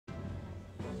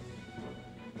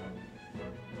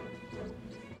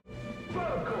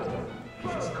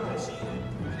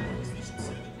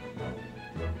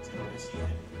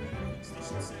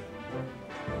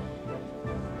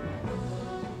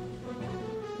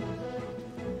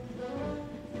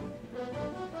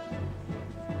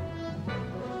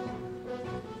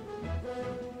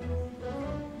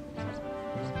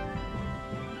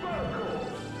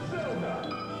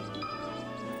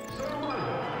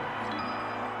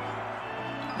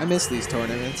I miss these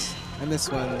tournaments. I miss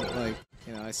when, like,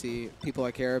 you know, I see people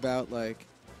I care about, like,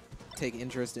 take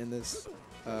interest in this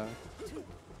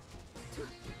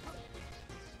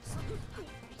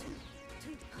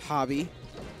hobby.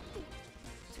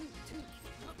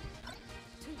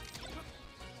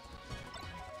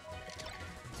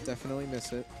 Definitely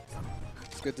miss it.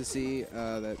 It's good to see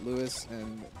that Lewis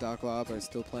and DrLobster are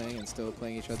still playing and still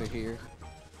playing each other here.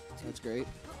 That's great.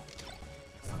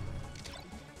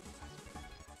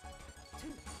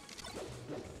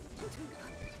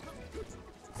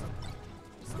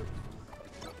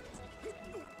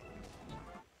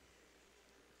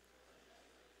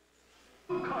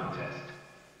 Contest.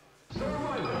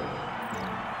 Survival.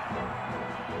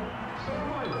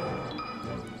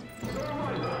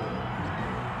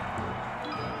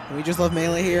 And we just love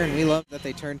Melee here, and we love that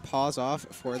they turned pause off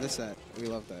for the set. We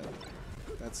love that.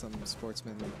 That's some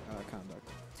sportsman conduct.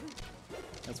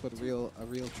 That's what a real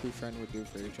true friend would do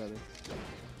for each other.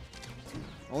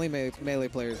 Only Melee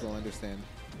players will understand.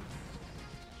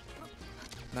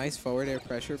 Nice forward air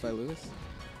pressure by Lewis.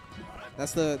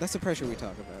 That's the pressure we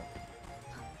talk about.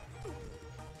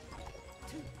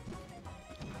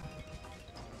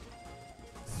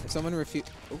 If someone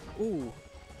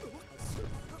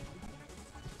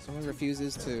someone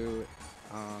refuses to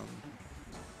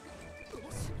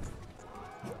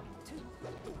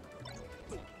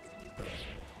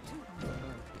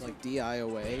like DI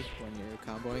away when you're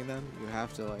comboing them, you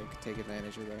have to like take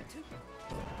advantage of that.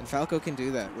 And Falco can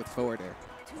do that with forward air.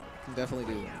 Can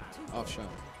definitely do that. Off shot.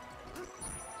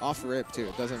 Off rip too,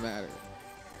 it doesn't matter.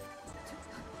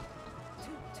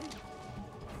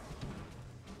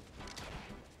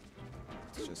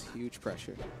 It's just huge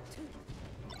pressure.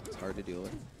 It's hard to deal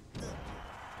with.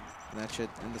 And that should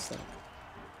end the stock.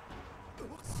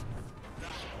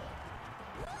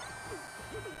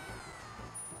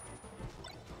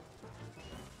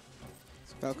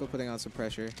 So Falco putting on some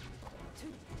pressure.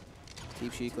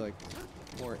 Keep Sheik like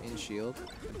more in shield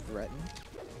and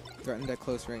threatened at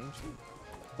close range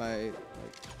by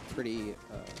like pretty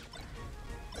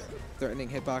threatening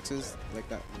hitboxes like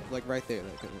that, like right there,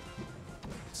 like a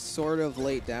sort of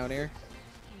late down air,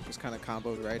 just kind of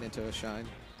comboed right into a shine.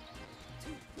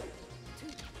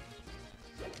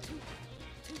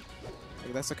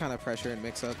 Like that's the kind of pressure and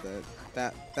mix up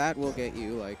that will get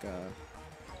you like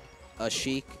a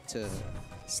Sheik to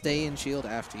stay in shield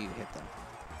after you hit them.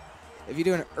 If you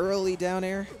do an early down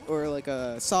air or like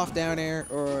a soft down air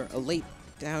or a late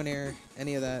down air,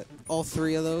 any of that, all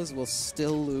three of those will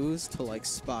still lose to like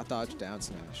spot dodge down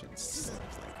smash and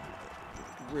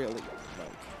like really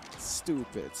like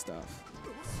stupid stuff.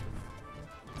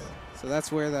 So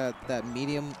that's where that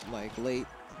medium, like late,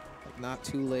 like not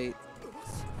too late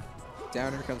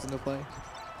downer comes into play.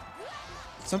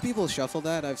 Some people shuffle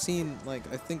that. I've seen like,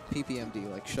 I think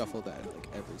PPMD like shuffle that like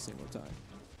every single time.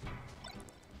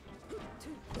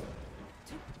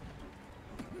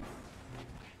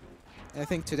 And I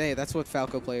think today that's what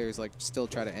Falco players like still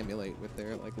try to emulate with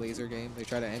their like laser game. They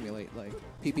try to emulate like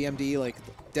PPMD, like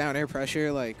down air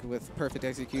pressure, like with perfect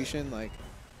execution. Like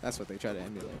that's what they try to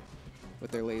emulate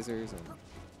with their lasers and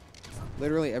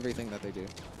literally everything that they do.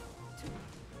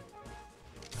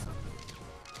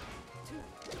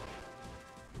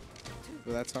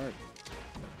 But that's hard.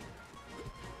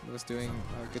 Was doing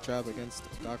a good job against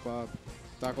DrLobster.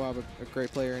 DrLobster, a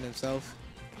great player in himself.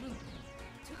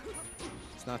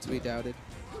 It's not to be doubted.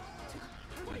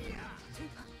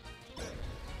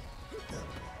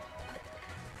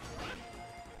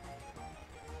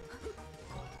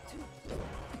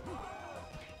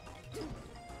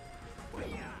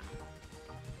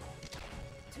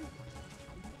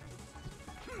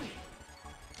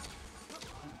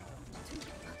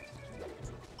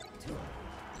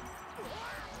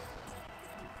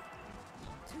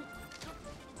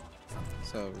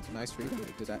 So nice read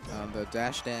on the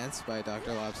dash dance by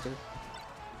DrLobster.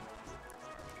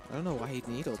 I don't know why he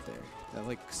needled there. That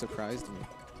like surprised me.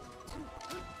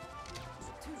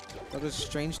 That was a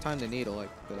strange time to needle, like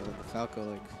the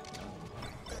Falco like.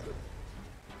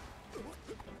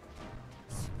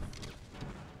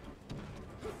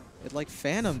 It like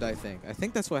phantomed, I think. I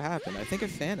think that's what happened. I think it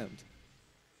phantomed.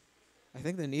 I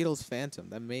think the needle's phantom.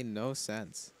 That made no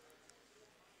sense.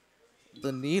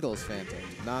 The needle's phantom,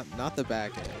 not the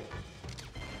back end.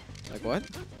 Like what?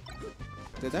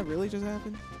 Did that really just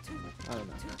happen? I don't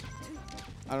know.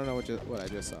 I don't know what I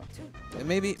just saw. And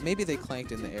maybe they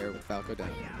clanked in the air with Falco down.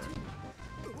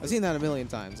 I've seen that a million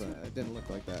times. It didn't look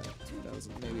like that. That was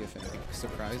maybe a phantom.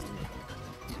 Surprised me.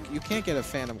 You can't get a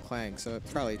phantom clank, so it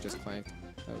probably just clanked.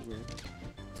 That was weird. That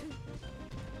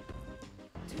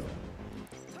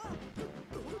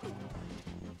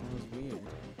was weird.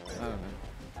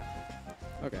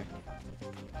 Okay.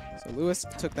 So Lewis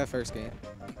took that first game.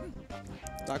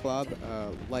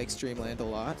 DrLobster likes Dreamland a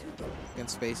lot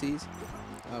against Spaceys.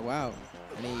 Wow.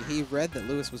 And he read that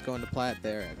Lewis was going to plat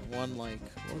there at what was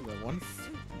it,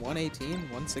 118,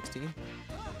 116?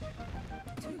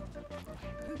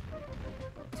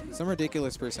 Some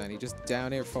ridiculous percent. He just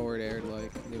down air, forward aired,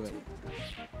 like, knew it.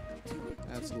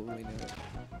 Absolutely knew it.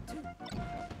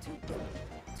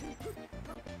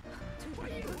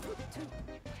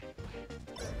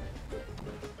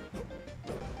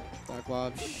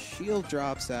 DrLobster shield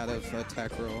drops out of a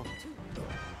tech roll.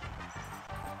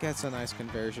 Gets a nice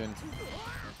conversion.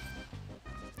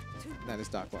 That is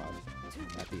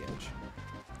DrLobster at the edge.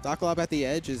 DrLobster at the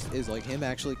edge is like him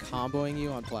actually comboing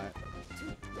you on plat.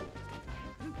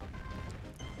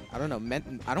 I don't know.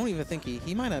 I don't even think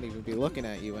he might not even be looking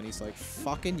at you when he's like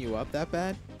fucking you up that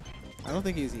bad. I don't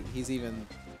think he's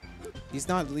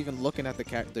not even looking at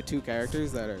the two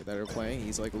characters that are playing.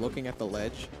 He's like looking at the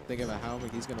ledge, thinking about how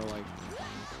he's gonna like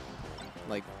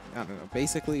I don't know,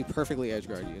 basically perfectly edge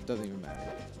guard you. It doesn't even matter.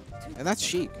 And that's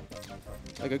Sheik.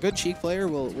 Like a good Sheik player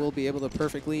will be able to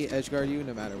perfectly edge guard you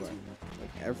no matter what, like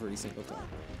every single time.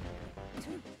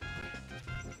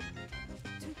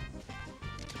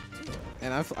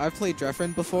 And I've played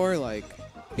Drefren before. Like,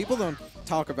 people don't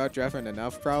talk about Drefren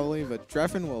enough probably, but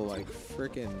Drefren will like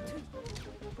freaking,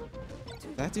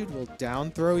 that dude will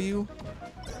down throw you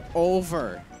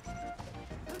over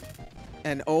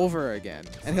and over again,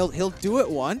 and he'll do it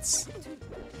once.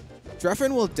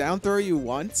 Drefren will down throw you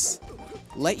once,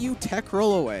 let you tech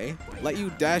roll away, let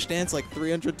you dash dance like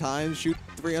 300 times, shoot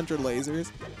 300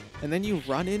 lasers, and then you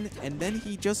run in, and then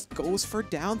he just goes for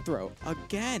down throw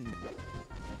again.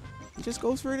 He just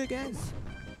goes for it again.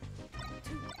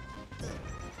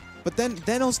 But then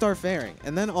he'll start fairing,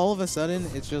 and then all of a sudden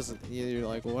it's just, you're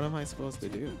like, what am I supposed to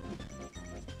do?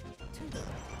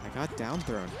 I got down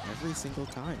thrown every single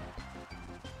time.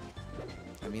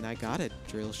 I mean, I got it,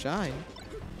 drill shine.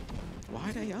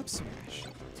 Why'd I up smash?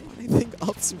 Why'd I think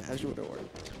up smash would have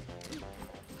worked?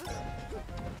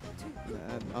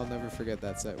 I'll never forget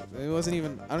that set. It wasn't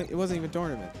even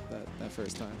tournament that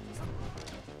first time.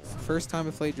 First time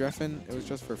I played Drefren, it was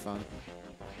just for fun.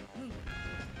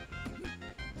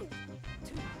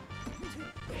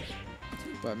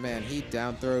 But man, he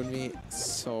down throwed me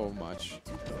so much.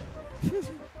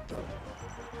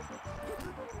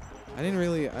 I didn't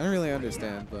really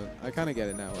understand, but I kind of get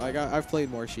it now. Like I've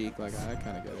played more Sheik, like I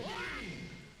kind of get it.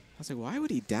 I was like, why would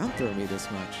he down throw me this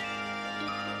much?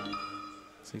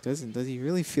 It's like, does he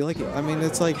really feel like it? I mean,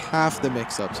 it's like half the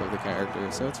mix-ups of the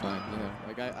character, so it's fine, you know.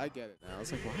 Like I get it now. I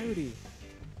was like, why would he?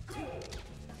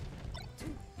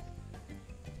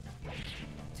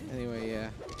 Anyway,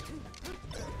 yeah.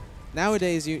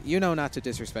 Nowadays, you know not to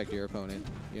disrespect your opponent.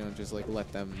 You don't just like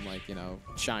let them like, you know,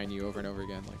 shine you over and over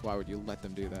again. Like, why would you let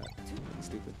them do that? That's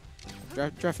stupid.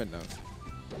 Drefren knows.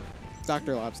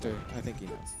 DrLobster, I think he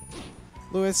knows.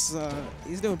 Lewis,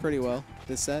 he's doing pretty well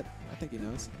this set. I think he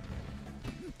knows.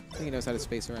 I think he knows how to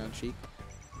space around Sheik.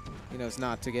 He knows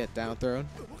not to get down thrown.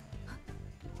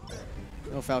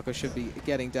 No, Falco should be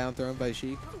getting down thrown by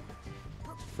Sheik.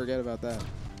 Forget about that.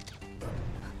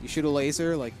 You shoot a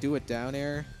laser, like do a down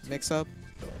air mix up,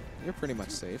 you're pretty much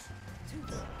safe.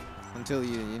 Until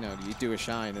you do a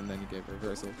shine and then you get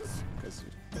reversal because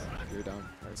you're dumb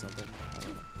or something. I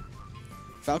don't know.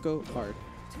 Falco, hard.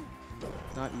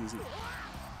 Not easy.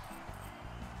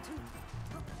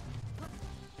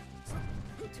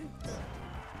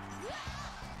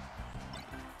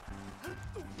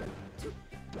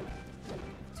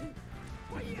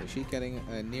 So she's getting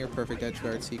a near perfect edge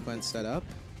guard sequence set up.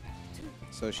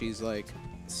 So she's like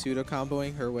pseudo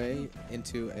comboing her way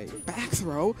into a back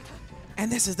throw,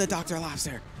 and this is the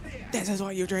DrLobster. This is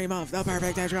what you dream of, the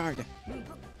perfect edge guard.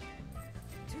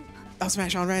 I'll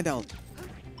smash on Randall.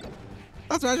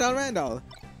 I'll smash on Randall.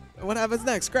 What happens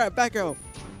next? Grab, back go.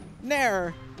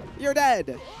 Nair, you're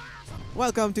dead.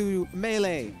 Welcome to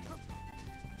Melee.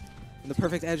 The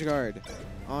perfect edge guard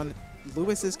on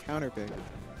Lewis's counter pick.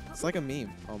 It's like a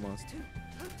meme almost,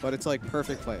 but it's like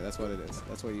perfect play. That's what it is.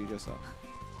 That's what you just saw.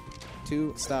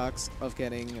 2 stocks of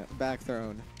getting back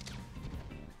thrown.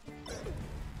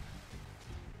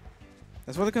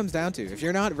 That's what it comes down to. If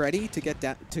you're not ready to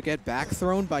get back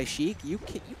thrown by Sheik, you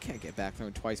can't get back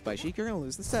thrown twice by Sheik. You're gonna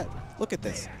lose the set. Look at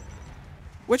this.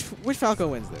 Which Falco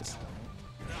wins this?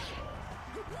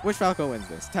 Which Falco wins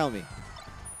this? Tell me.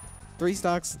 3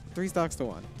 stocks to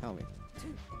 1. Tell me.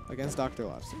 Against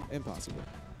DrLobster. Impossible.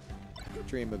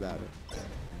 Dream about it.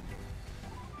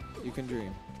 You can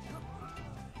dream.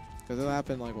 Because it'll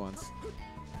happen like once.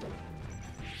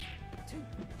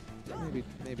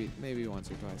 Maybe once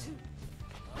or twice.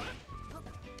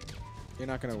 You're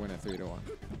not gonna win it 3-1.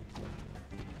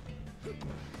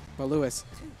 But Lewis.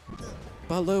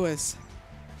 But Lewis.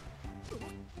 Oh,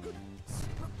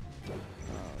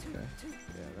 okay.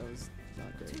 Yeah, that was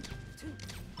not great.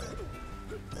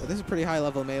 But this is pretty high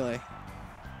level melee.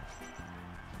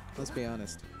 Let's be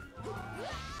honest.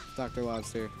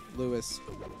 DrLobster, Lewis,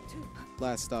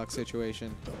 last stock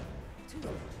situation.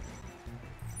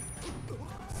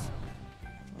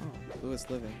 Oh, Lewis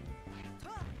living.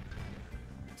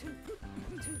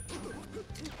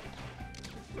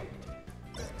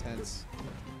 Tense.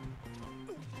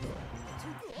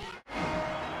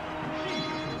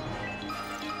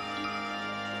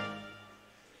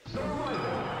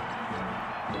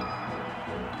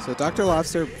 So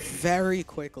DrLobster very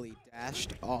quickly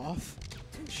dashed off,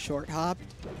 short hopped,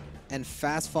 and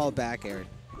fast fall back aired.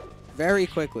 Very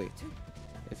quickly.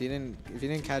 If you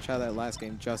didn't catch how that last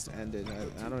game just ended,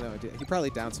 I don't know. He probably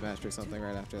down smashed or something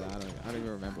right after that. I don't even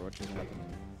remember what just happened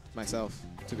myself,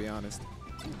 to be honest.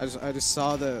 I just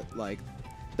saw the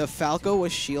Falco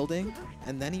was shielding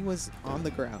and then he was on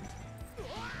the ground.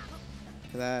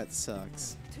 That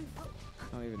sucks.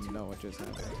 I don't even know what just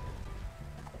happened.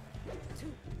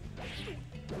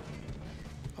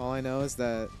 All I know is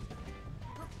that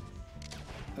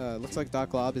looks like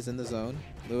DrLob is in the zone.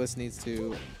 Lewis needs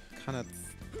to kind of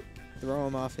throw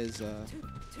him off his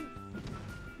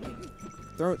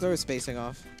throw his spacing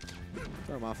off.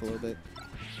 Throw him off a little bit.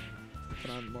 Put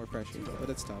on more pressure,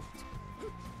 but it's tough.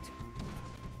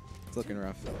 It's looking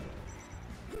rough.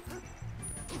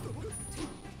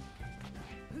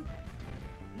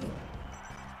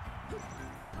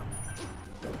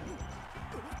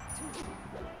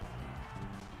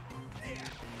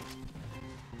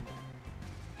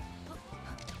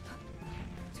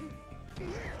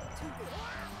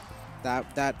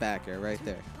 That back air right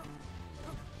there.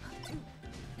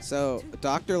 So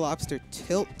DrLobster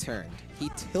tilt turned. He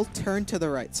tilt turned to the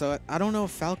right. So I don't know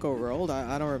if Falco rolled.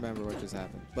 I don't remember what just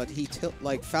happened. But he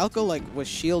Falco was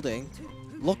shielding,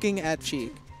 looking at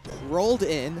Sheik, rolled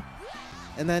in,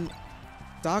 and then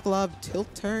DrLob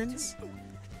tilt turns,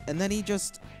 and then he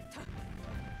just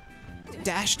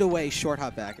dashed away short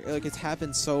hop back. Like it's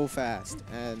happened so fast.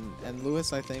 And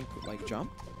Lewis I think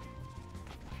jumped.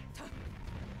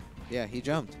 Yeah, he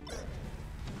jumped.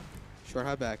 Short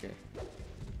hop back air.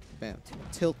 Bam.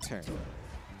 Tilt turn.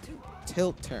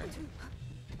 Tilt turn.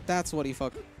 That's what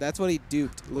he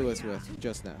duped Lewis with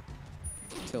just now.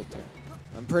 Tilt turn.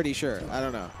 I'm pretty sure. I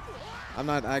don't know.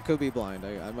 I could be blind.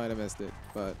 I might have missed it,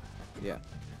 but yeah.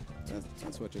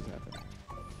 That's what just happened.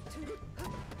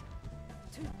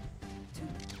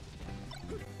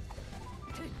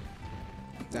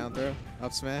 Down throw,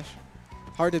 up smash.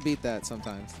 Hard to beat that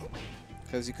sometimes.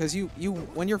 Because you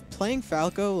when you're playing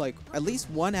Falco, at least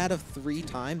 1 out of 3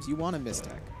 times you want to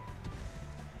mistech.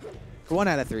 1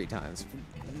 out of 3 times,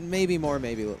 maybe more,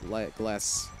 maybe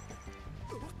less.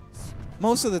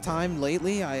 Most of the time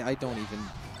lately, I don't even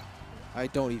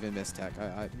mistech.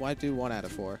 I do 1 out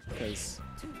of 4 because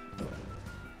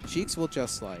Sheiks will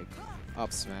just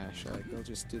up smash. They'll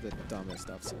just do the dumbest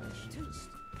up smash, just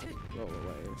roll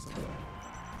away or something.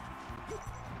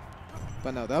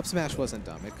 But no, the up smash wasn't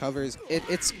dumb. It covers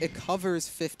it covers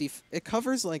 50. It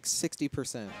covers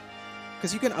 60%,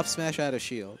 because you can up smash out of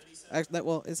shield.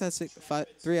 Well, is that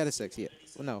 3 out of 6? Yeah.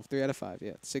 Well, no, 3 out of 5.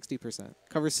 Yeah, 60%.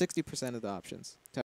 Covers 60% of the options.